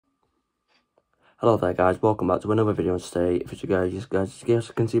Hello there guys, welcome back to another video today. If you guys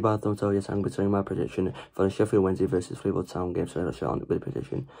can see by the thumbnail, yes, I'm between my prediction for the Sheffield Wednesday versus Fleetwood Town game, so let's on with the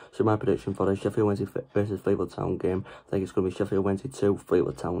prediction. So my prediction for the Sheffield Wednesday versus Fleetwood Town game, I think it's going to be Sheffield Wednesday 2,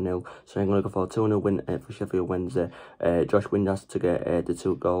 Fleetwood Town 0. So I'm going to go for a 2-0 win for Sheffield Wednesday. Josh Wind has to get the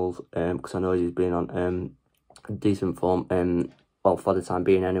 2 goals, because I know he's been on decent form, well, for the time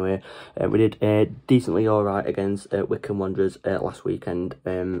being anyway. We did decently alright against Wycombe Wanderers last weekend.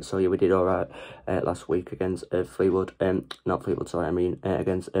 So yeah, we did alright last week against Fleetwood, not Fleetwood, sorry, I mean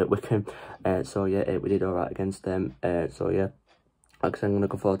against Wycombe. So yeah, we did alright against them. So yeah, like I said, I'm going to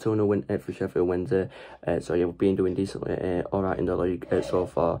go for a 2-0 win for Sheffield Wednesday. So yeah, we've been doing decently alright in the league so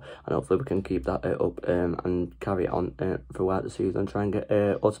far, and hopefully we can keep that up and carry it on throughout the season, try and get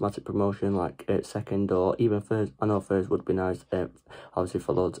automatic promotion like second or even first. I know first would be nice, obviously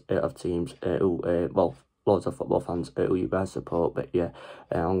for loads of teams who, well, loads of football fans who you guys support. But yeah,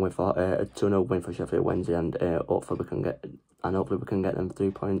 I'm going for a 2-0 win for Sheffield Wednesday, and hopefully we can get them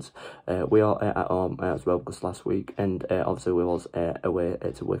 3 points. We are at home as well, because last week, and obviously we was away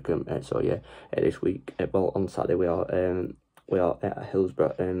to Wycombe. So yeah, this week, well, on Saturday we are at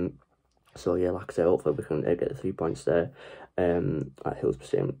Hillsborough. So yeah, like I said, hopefully we can get the 3 points there at Hillsborough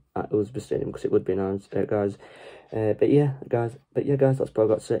Stadium, because it would be nice, guys. But yeah, guys, that's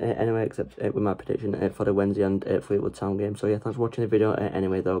probably got to say anyway, except with my prediction for the Wednesday and Fleetwood Town game. So yeah, thanks for watching the video.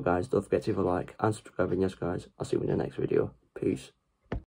 Anyway though, guys, don't forget to leave a like and subscribe, and yes guys, I'll see you in the next video. Peace.